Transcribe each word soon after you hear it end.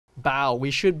bow.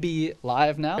 We should be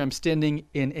live now. I'm standing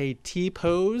in a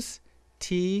T-pose.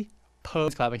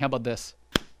 T-pose. Clapping. How about this?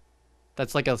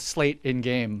 That's like a slate in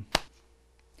game.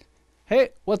 Hey,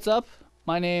 what's up?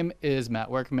 My name is Matt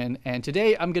Workman, and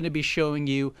today I'm going to be showing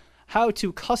you how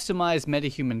to customize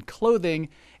MetaHuman clothing.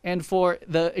 And for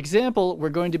the example, we're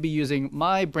going to be using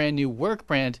my brand new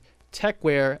Workbrand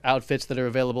Techwear outfits that are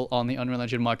available on the Unreal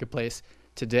Engine marketplace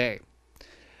today.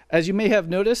 As you may have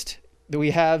noticed,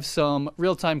 we have some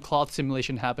real-time cloth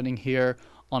simulation happening here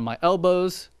on my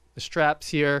elbows, the straps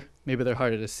here, maybe they're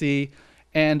harder to see,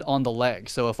 and on the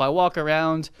legs. So if I walk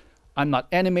around, I'm not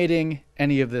animating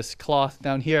any of this cloth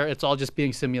down here. It's all just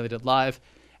being simulated live.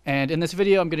 And in this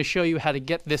video, I'm going to show you how to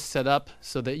get this set up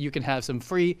so that you can have some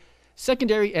free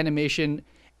secondary animation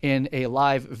in a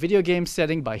live video game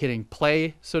setting by hitting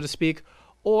play, so to speak,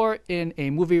 or in a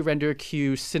movie render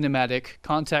queue cinematic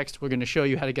context. We're going to show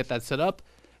you how to get that set up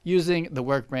using the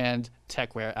Workbrand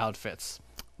Techwear outfits.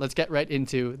 Let's get right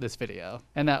into this video.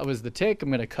 And that was the take. I'm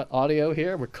going to cut audio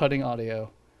here. We're cutting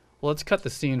audio. Well, let's cut the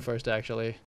scene first,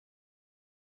 actually.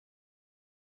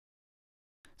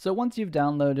 So once you've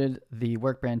downloaded the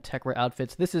Workbrand Techwear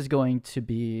outfits, this is going to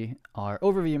be our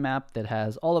overview map that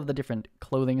has all of the different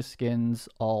clothing skins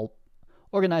all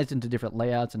organized into different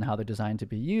layouts and how they're designed to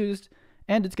be used.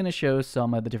 And it's going to show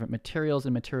some of the different materials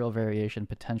and material variation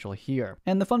potential here.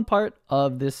 And the fun part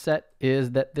of this set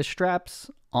is that the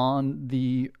straps on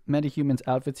the MetaHumans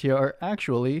outfits here are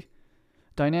actually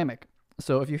dynamic.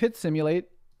 So if you hit simulate,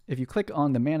 if you click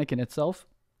on the mannequin itself,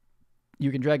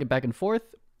 you can drag it back and forth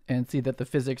and see that the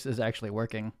physics is actually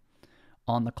working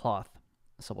on the cloth.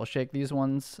 So we'll shake these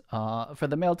ones. For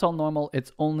the male tall normal,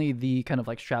 it's only the kind of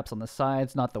like straps on the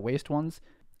sides, not the waist ones.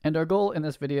 And our goal in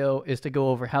this video is to go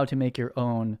over how to make your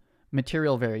own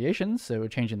material variations, so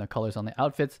changing the colors on the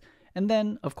outfits, and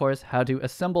then, of course, how to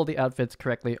assemble the outfits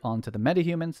correctly onto the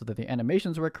MetaHuman so that the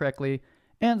animations work correctly,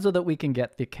 and so that we can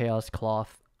get the chaos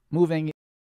cloth moving.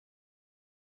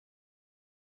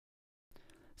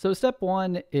 So step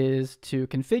one is to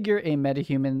configure a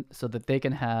MetaHuman so that they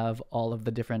can have all of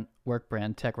the different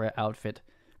Workbrand Techwear outfit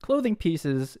clothing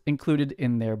pieces included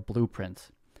in their blueprint.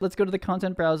 Let's go to the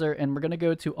content browser and we're going to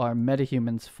go to our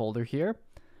MetaHumans folder here.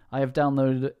 I have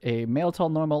downloaded a male tall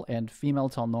normal and female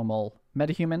tall normal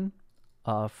MetaHuman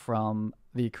from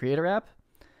the Creator app.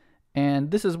 And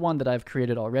this is one that I've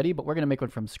created already, but we're going to make one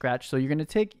from scratch. So you're going to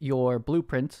take your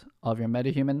blueprint of your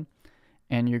MetaHuman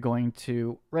and you're going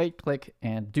to right click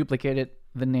and duplicate it.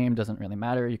 The name doesn't really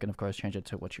matter. You can of course change it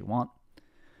to what you want.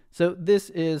 So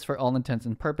this is, for all intents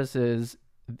and purposes,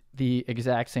 the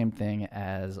exact same thing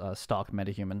as a stock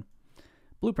MetaHuman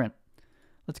blueprint.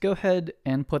 Let's go ahead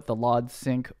and put the LOD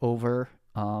sync over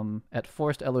at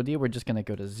forced LOD. We're just going to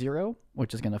go to 0,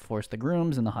 which is going to force the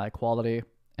grooms and the high quality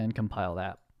and compile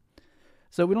that.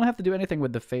 So we don't have to do anything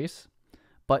with the face,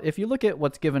 but if you look at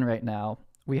what's given right now,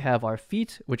 we have our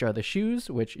feet, which are the shoes,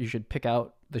 which you should pick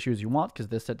out the shoes you want because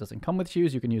this set doesn't come with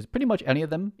shoes. You can use pretty much any of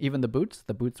them, even the boots.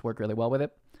 The boots work really well with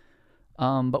it.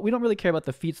 But we don't really care about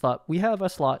the feet slot. We have a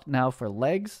slot now for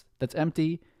legs that's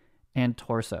empty and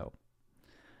torso.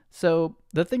 So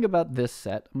the thing about this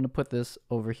set, I'm going to put this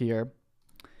over here,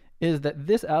 is that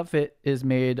this outfit is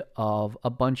made of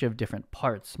a bunch of different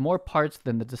parts, more parts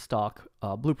than the stock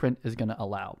blueprint is going to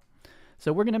allow.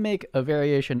 So we're going to make a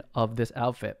variation of this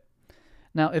outfit.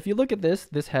 Now, if you look at this,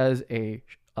 this has a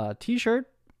t-shirt,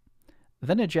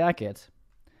 then a jacket,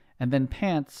 and then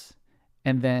pants,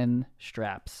 and then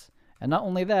straps. And not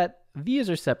only that, these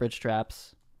are separate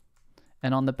straps,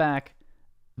 and on the back,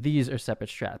 these are separate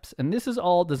straps. And this is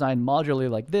all designed modularly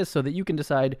like this so that you can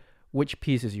decide which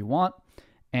pieces you want.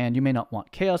 And you may not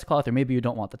want chaos cloth, or maybe you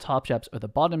don't want the top straps or the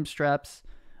bottom straps,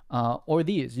 or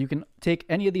these. You can take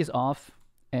any of these off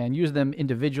and use them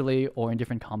individually or in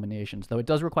different combinations, though it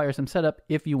does require some setup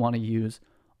if you want to use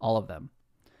all of them.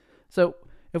 So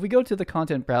if we go to the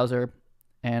content browser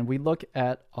and we look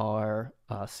at our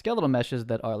skeletal meshes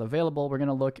that are available, we're going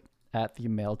to look at the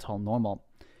male tall normal.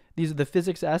 These are the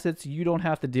physics assets. You don't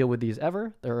have to deal with these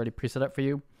ever. They're already preset up for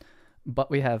you. But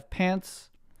we have pants,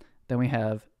 then we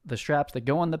have the straps that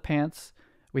go on the pants.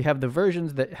 We have the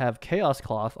versions that have chaos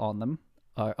cloth on them,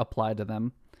 applied to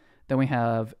them. Then we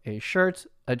have a shirt,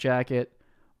 a jacket,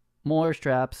 more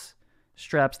straps,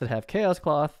 straps that have chaos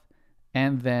cloth,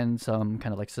 and then some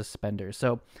kind of like suspenders.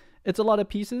 So it's a lot of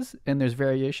pieces and there's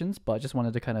variations, but I just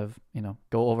wanted to kind of,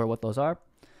 go over what those are.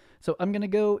 So I'm going to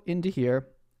go into here,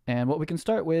 and what we can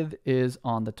start with is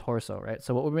on the torso, right?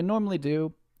 So what we would normally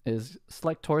do is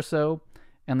select torso,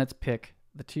 and let's pick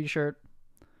the t-shirt.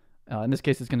 In this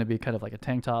case, it's going to be kind of like a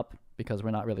tank top because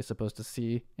we're not really supposed to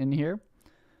see in here.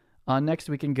 Next,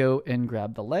 we can go and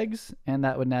grab the legs, and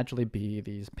that would naturally be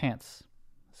these pants.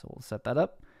 So we'll set that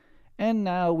up. And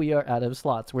now we are out of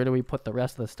slots. Where do we put the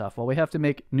rest of the stuff? Well, we have to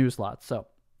make new slots. So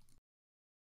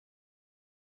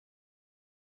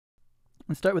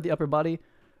let's start with the upper body.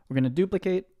 We're going to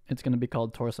duplicate. It's going to be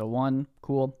called torso 1.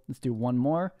 Cool. Let's do one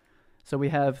more. So we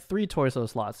have 3 torso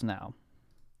slots now.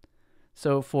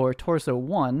 So for torso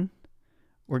 1,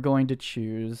 we're going to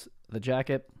choose the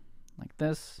jacket like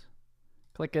this.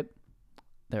 Click it.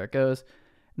 There it goes.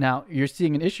 Now you're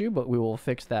seeing an issue, but we will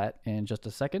fix that in just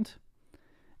a second.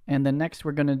 And then next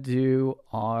we're going to do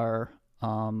our,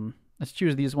 let's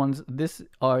choose these ones. These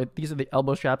are the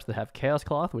elbow straps that have chaos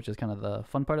cloth, which is kind of the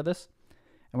fun part of this.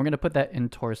 And we're going to put that in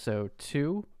torso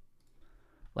 2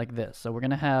 like this. So we're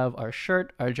going to have our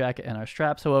shirt, our jacket, and our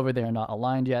straps. However, they are not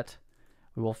aligned yet.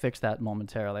 We will fix that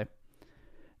momentarily.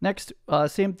 Next,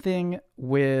 same thing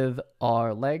with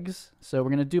our legs. So we're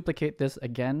going to duplicate this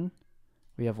again.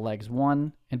 We have legs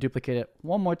 1 and duplicate it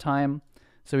one more time.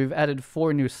 So we've added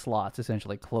 4 new slots,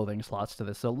 essentially clothing slots to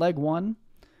this. So leg 1,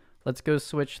 let's go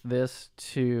switch this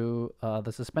to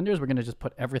the suspenders. We're going to just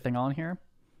put everything on here.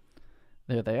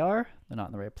 There they are. They're not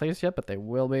in the right place yet, but they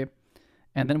will be.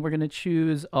 And then we're going to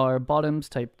choose our bottoms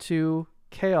type 2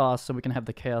 chaos, so we can have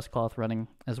the chaos cloth running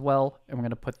as well. And we're going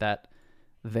to put that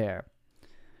there.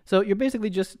 So you basically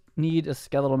just need a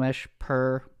skeletal mesh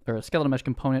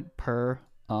component per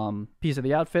piece of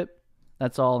the outfit.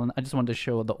 That's all. And I just wanted to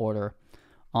show the order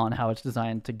on how it's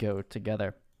designed to go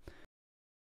together.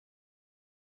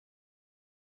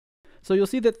 So you'll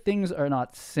see that things are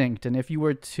not synced. And if you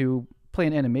were to play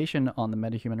an animation on the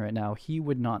MetaHuman right now, he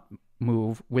would not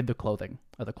move with the clothing,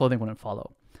 or the clothing wouldn't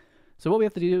follow. So what we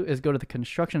have to do is go to the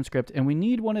construction script, and we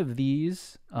need one of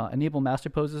these enable master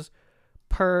poses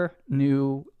per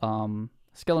new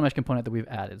skeletal mesh component that we've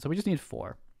added. So we just need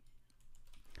 4.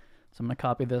 So I'm going to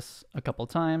copy this a couple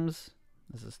times.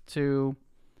 This is 2,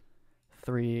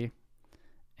 3,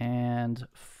 and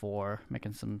 4.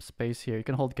 Making some space here. You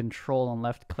can hold Control and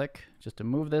left click just to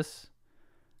move this.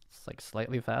 It's like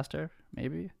slightly faster,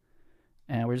 maybe.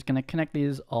 And we're just going to connect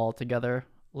these all together,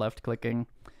 left clicking.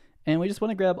 And we just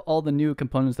want to grab all the new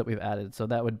components that we've added. So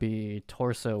that would be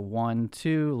torso 1,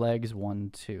 2, legs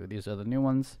 1, 2. These are the new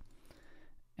ones.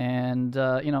 And,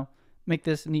 you know, make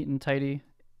this neat and tidy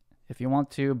if you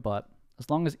want to, but as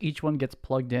long as each one gets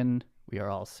plugged in, we are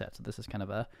all set. So this is kind of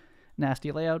a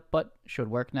nasty layout, but should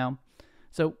work now.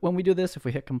 So when we do this, if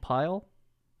we hit compile,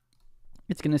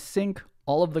 it's going to sync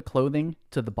all of the clothing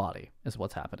to the body is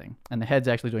what's happening. And the head's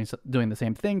actually doing the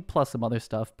same thing, plus some other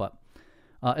stuff, but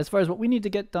as far as what we need to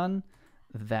get done,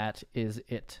 that is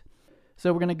it.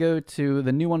 So we're going to go to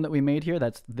the new one that we made here.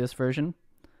 That's this version.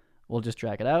 We'll just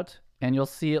drag it out, and you'll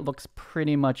see it looks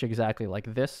pretty much exactly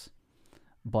like this,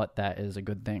 but that is a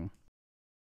good thing.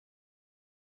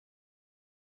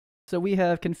 So we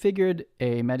have configured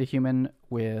a MetaHuman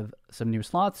with some new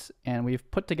slots, and we've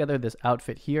put together this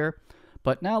outfit here.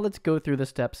 But now let's go through the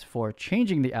steps for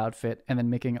changing the outfit and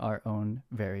then making our own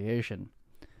variation.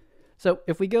 So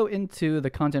if we go into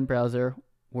the content browser,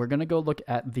 we're going to go look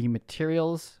at the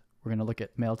materials. We're going to look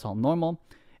at male tall normal,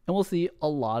 and we'll see a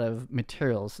lot of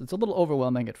materials. It's a little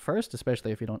overwhelming at first,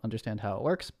 especially if you don't understand how it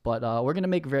works, but we're going to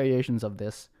make variations of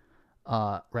this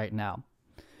right now.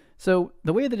 So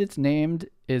the way that it's named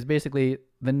is basically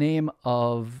the name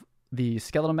of the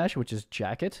skeletal mesh, which is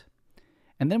jacket.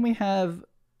 And then we have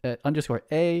underscore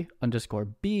A, underscore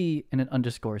B, and an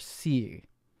underscore C.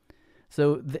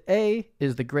 So the A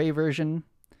is the gray version,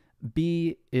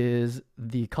 B is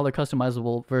the color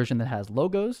customizable version that has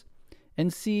logos,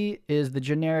 and C is the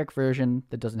generic version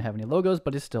that doesn't have any logos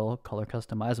but is still color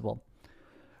customizable.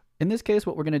 In this case,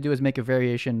 what we're going to do is make a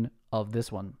variation of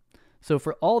this one. So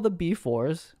for all the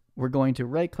B4s, we're going to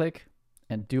right click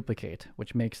and duplicate,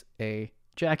 which makes a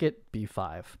jacket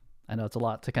B5. I know it's a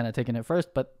lot to kind of take in at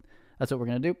first, but that's what we're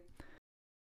going to do.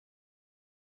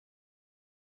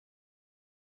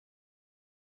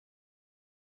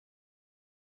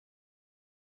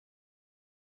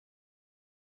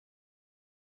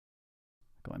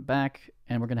 Going back,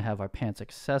 and we're going to have our pants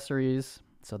accessories.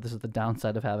 So this is the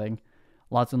downside of having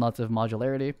lots and lots of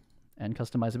modularity and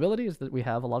customizability, is that we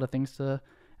have a lot of things to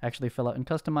actually fill out and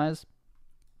customize.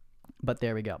 But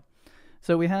there we go.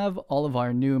 So we have all of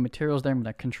our new materials there. I'm going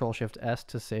to Control-Shift-S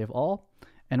to save all,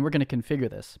 and we're going to configure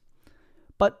this.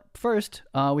 But first,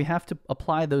 we have to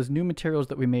apply those new materials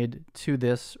that we made to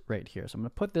this right here. So I'm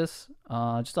going to put this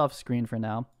just off screen for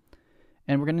now.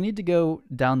 And we're going to need to go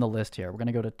down the list here. We're going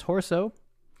to go to Torso,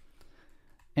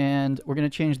 and we're going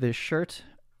to change this shirt.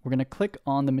 We're going to click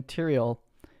on the material,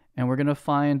 and we're going to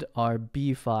find our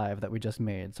B5 that we just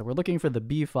made. So we're looking for the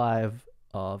B5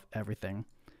 of everything.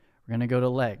 We're going to go to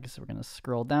legs. We're going to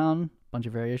scroll down, bunch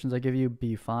of variations I give you,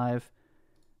 B5.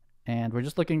 And we're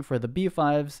just looking for the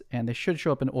B5s, and they should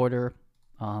show up in order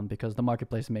because the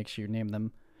marketplace makes you name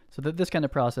them so that this kind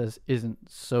of process isn't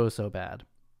so bad.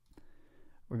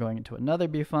 We're going into another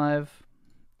B5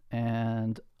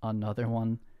 and another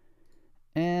one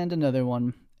and another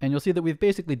one. And you'll see that we've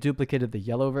basically duplicated the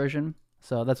yellow version.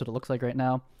 So that's what it looks like right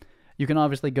now. You can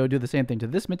obviously go do the same thing to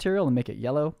this material and make it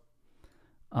yellow.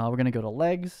 We're going to go to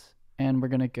legs and we're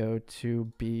going to go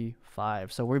to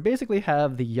B5. So we basically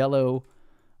have the yellow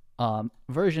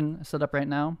version set up right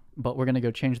now, but we're going to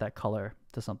go change that color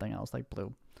to something else like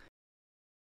blue.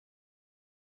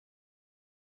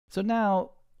 So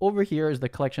now over here is the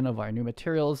collection of our new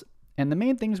materials. And the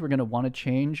main things we're going to want to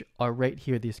change are right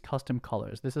here, these custom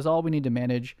colors. This is all we need to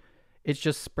manage. It's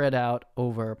just spread out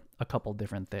over a couple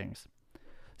different things.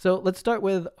 So let's start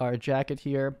with our jacket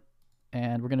here,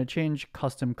 and we're going to change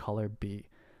custom color B.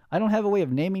 I don't have a way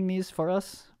of naming these for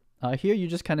us. Here you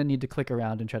just kind of need to click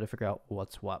around and try to figure out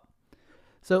what's what.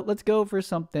 So let's go for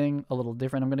something a little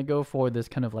different. I'm going to go for this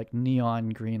kind of like neon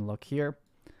green look here.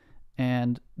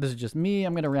 And this is just me.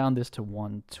 I'm going to round this to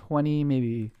 120,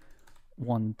 maybe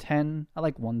 110. I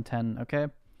like 110, okay?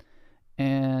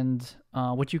 And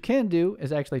what you can do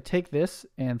is actually take this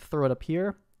and throw it up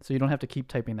here, so you don't have to keep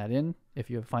typing that in if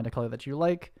you find a color that you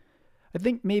like. I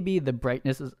think maybe the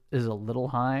brightness is a little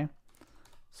high,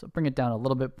 so bring it down a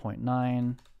little bit,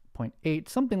 0.9, 0.8,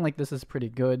 something like this is pretty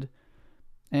good.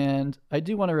 And I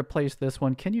do want to replace this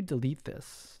one. Can you delete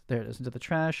this? There it is, into the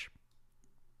trash.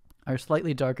 Our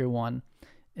slightly darker one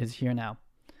is here now.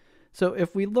 So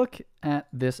if we look at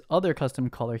this other custom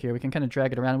color here, we can kind of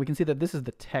drag it around. We can see that this is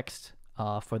the text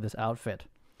for this outfit.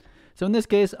 So in this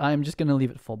case, I'm just going to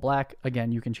leave it full black.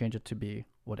 Again, you can change it to be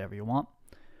whatever you want.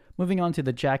 Moving on to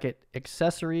the jacket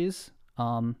accessories,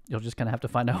 you'll just kind of have to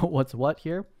find out what's what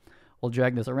here. We'll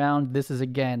drag this around. This is,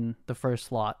 again, the first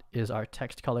slot is our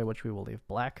text color, which we will leave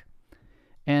black.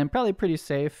 And probably pretty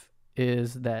safe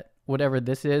is that whatever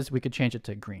this is, we could change it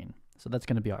to green. So that's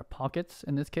going to be our pockets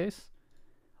in this case.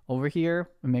 Over here,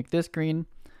 we make this green.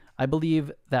 I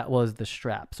believe that was the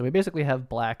strap. So we basically have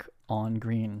black on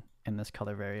green in this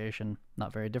color variation.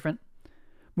 Not very different.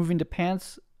 Moving to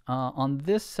pants, on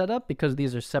this setup, because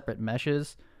these are separate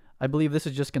meshes, I believe this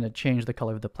is just going to change the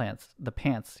color of the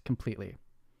pants completely.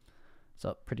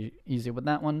 So pretty easy with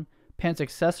that one. Pants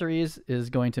accessories is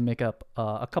going to make up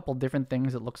a couple different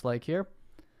things, it looks like here.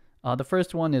 The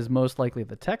first one is most likely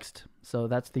the text. So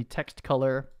that's the text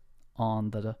color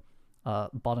on the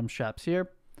bottom straps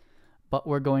here. But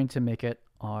we're going to make it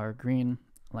our green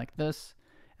like this.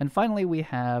 And finally, we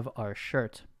have our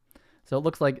shirt. So it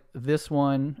looks like this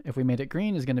one, if we made it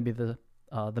green, is going to be the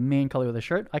main color of the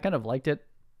shirt. I kind of liked it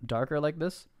darker like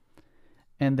this.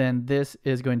 And then this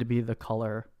is going to be the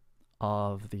color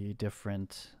of the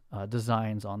different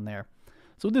designs on there.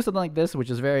 So we'll do something like this,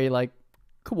 which is very like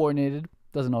coordinated.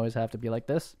 Doesn't always have to be like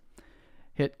this.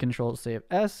 Hit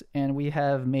Control-Shift-S, and we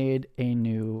have made a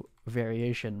new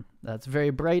variation. That's very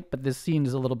bright, but this scene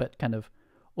is a little bit kind of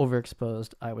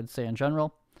overexposed, I would say, in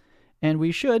general. And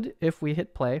we should, if we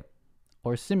hit play,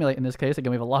 or simulate in this case,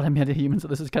 again, we have a lot of MetaHumans, so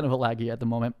this is kind of a laggy at the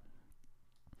moment.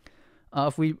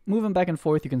 If we move him back and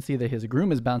forth, you can see that his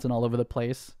groom is bouncing all over the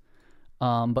place.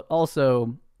 But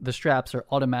also, the straps are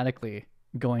automatically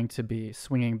going to be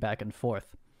swinging back and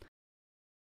forth.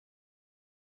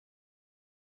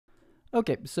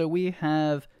 Okay, so we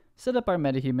have set up our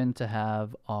MetaHuman to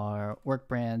have our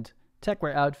Workbrand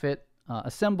Techwear outfit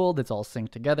assembled. It's all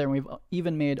synced together, and we've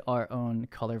even made our own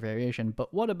color variation.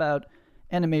 But what about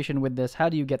animation with this? How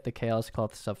do you get the chaos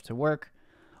cloth stuff to work?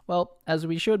 Well, as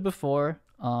we showed before,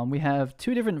 we have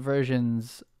two different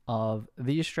versions of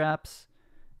these straps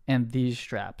and these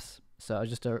straps. So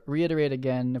just to reiterate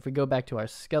again, if we go back to our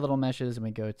skeletal meshes and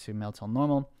we go to male till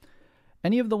normal,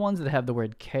 any of the ones that have the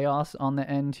word chaos on the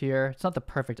end here, it's not the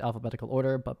perfect alphabetical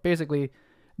order, but basically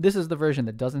this is the version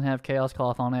that doesn't have chaos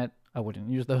cloth on it. I wouldn't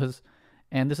use those.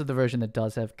 And this is the version that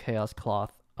does have chaos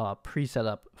cloth pre-set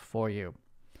up for you.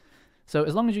 So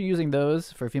as long as you're using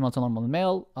those for female to normal and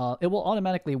male, it will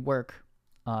automatically work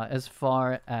as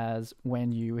far as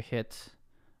when you hit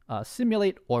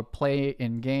simulate or play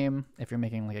in game. If you're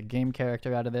making like a game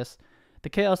character out of this, the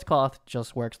chaos cloth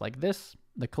just works like this.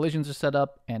 The collisions are set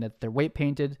up and they're weight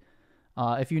painted.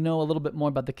 If you know a little bit more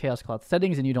about the chaos cloth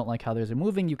settings and you don't like how those are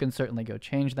moving, you can certainly go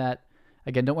change that.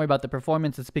 Again, don't worry about the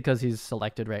performance. It's because he's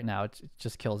selected right now. It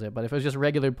just kills it. But if it was just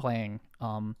regular playing,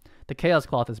 the chaos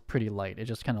cloth is pretty light. It's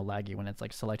just kind of laggy when it's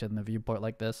like selected in the viewport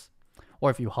like this. Or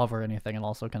if you hover anything, it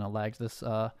also kind of lags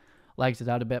it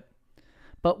out a bit.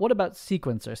 But what about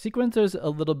sequencer? Sequencer's a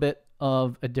little bit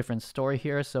of a different story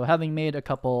here. So having made a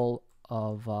couple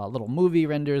of little movie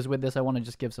renders with this, I want to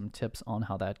just give some tips on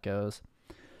how that goes.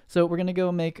 So we're going to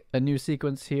go make a new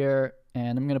sequence here,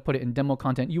 and I'm going to put it in demo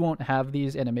content. You won't have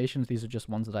these animations. These are just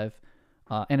ones that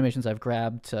animations I've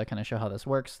grabbed to kind of show how this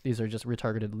works. These are just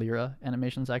retargeted Lyra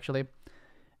animations, actually.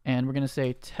 And we're going to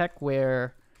say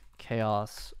Techwear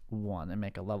Chaos 1 and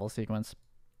make a level sequence.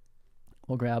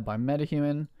 We'll grab our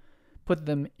MetaHuman, put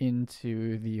them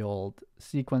into the old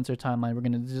sequencer timeline. We're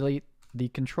going to delete the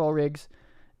control rigs,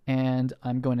 and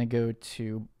I'm going to go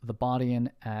to the body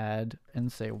and add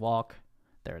and say walk.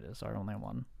 There it is, our only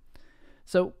one.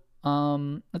 So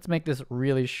let's make this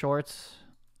really short.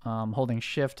 Holding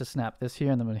shift to snap this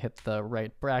here, and then I'm going to hit the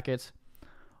right bracket,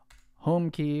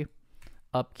 home key,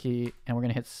 up key, and we're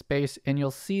going to hit space, and you'll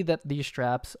see that these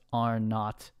straps are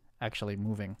not actually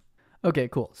moving. Okay,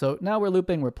 cool. So now we're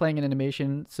looping, we're playing an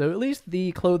animation, so at least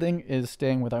the clothing is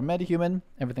staying with our MetaHuman.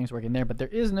 Everything's working there, but there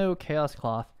is no chaos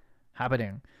cloth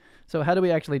happening. So how do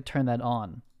we actually turn that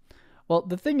on? Well,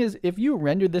 the thing is, if you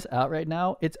render this out right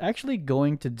now, it's actually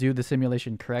going to do the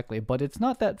simulation correctly, but it's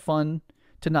not that fun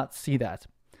to not see that.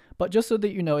 But just so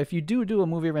that you know, if you do a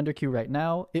movie render queue right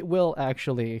now, it will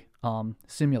actually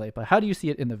simulate. But how do you see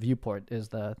it in the viewport is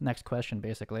the next question,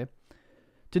 basically.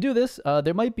 To do this,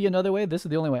 there might be another way. This is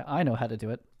the only way I know how to do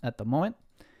it at the moment,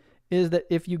 is that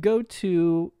if you go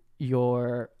to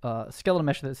your skeletal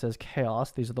mesh that says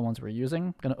chaos, these are the ones we're using.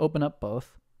 I'm going to open up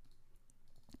both.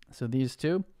 So these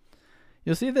two.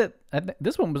 You'll see that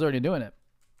this one was already doing it.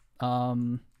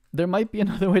 There might be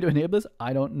another way to enable this.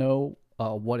 I don't know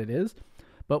what it is.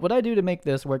 But what I do to make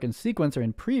this work in sequencer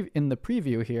in the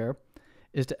preview here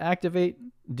is to activate,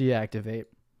 deactivate,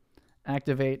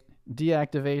 activate,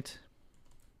 deactivate,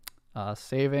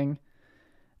 saving.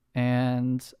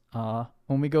 And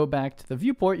when we go back to the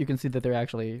viewport, you can see that they're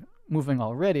actually moving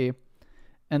already.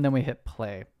 And then we hit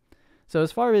play. So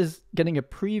as far as getting a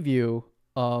preview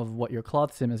of what your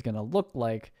cloth sim is going to look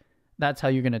like, that's how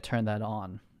you're going to turn that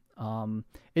on.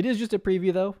 It is just a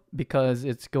preview though, because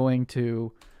it's going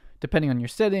to, depending on your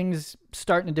settings,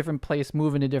 start in a different place,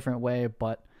 move in a different way,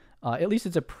 but at least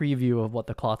it's a preview of what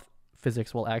the cloth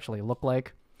physics will actually look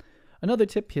like. Another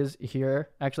tip is here,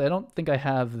 actually I don't think I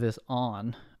have this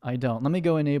on. I don't. Let me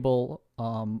go enable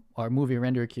our movie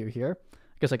render queue here. I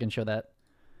guess I can show that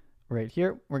right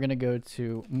here. We're going to go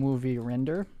to movie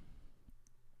render.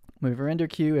 Movie render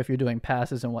queue, if you're doing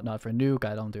passes and whatnot for Nuke,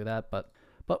 I don't do that, but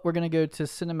we're going to go to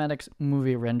cinematics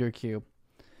movie render queue.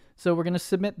 So we're going to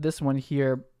submit this one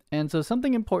here. And so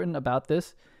something important about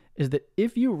this is that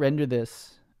if you render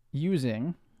this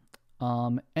using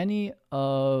any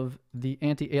of the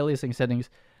anti-aliasing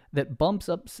settings that bumps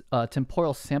up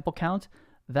temporal sample count,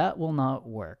 that will not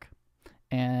work.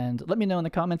 And let me know in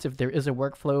the comments if there is a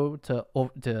workflow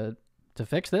to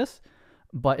fix this.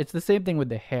 But it's the same thing with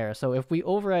the hair. So if we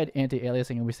override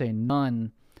anti-aliasing and we say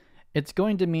none, it's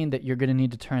going to mean that you're going to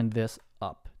need to turn this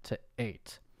up to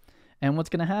 8. And what's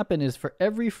going to happen is for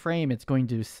every frame, it's going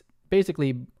to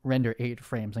basically render 8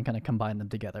 frames and kind of combine them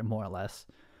together, more or less.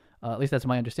 At least that's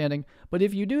my understanding. But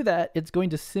if you do that, it's going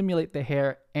to simulate the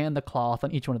hair and the cloth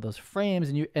on each one of those frames,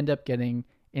 and you end up getting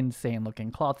insane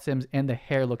looking cloth sims, and the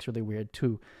hair looks really weird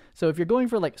too. So if you're going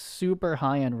for like super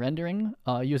high-end rendering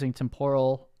using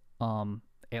temporal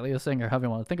aliasing, or however you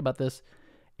want to think about this,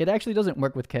 it actually doesn't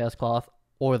work with Chaos Cloth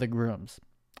or the grooms.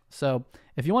 So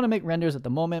if you want to make renders at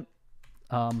the moment,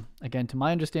 again, to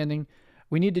my understanding,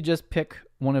 we need to just pick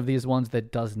one of these ones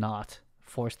that does not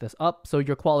force this up, so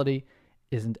your quality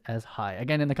isn't as high.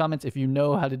 Again, in the comments, if you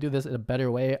know how to do this in a better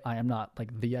way, I am not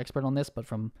like the expert on this, but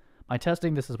from my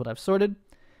testing, this is what I've sorted.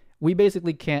 We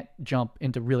basically can't jump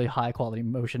into really high quality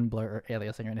motion blur or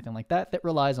aliasing or anything like that that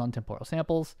relies on temporal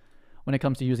samples when it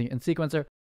comes to using it in sequencer.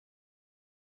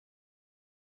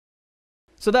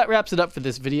 So that wraps it up for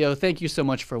this video. Thank you so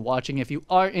much for watching. If you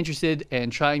are interested in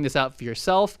trying this out for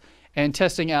yourself and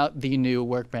testing out the new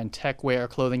Workbrand Techwear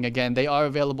clothing, again, they are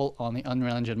available on the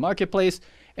Unreal Engine Marketplace,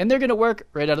 and they're going to work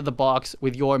right out of the box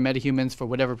with your MetaHumans for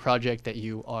whatever project that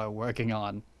you are working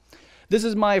on. This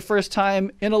is my first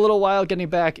time in a little while getting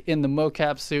back in the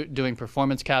MOCAP suit doing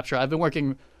performance capture. I've been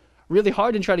working really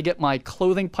hard and try to get my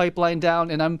clothing pipeline down,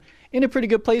 and I'm in a pretty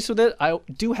good place with it. I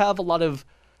do have a lot of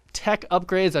tech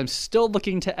upgrades I'm still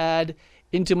looking to add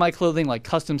into my clothing, like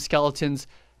custom skeletons,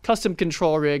 custom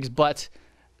control rigs, but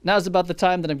now's about the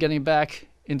time that I'm getting back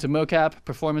into MOCAP,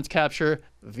 performance capture,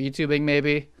 VTubing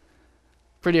maybe.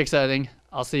 Pretty exciting.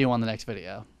 I'll see you on the next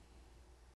video.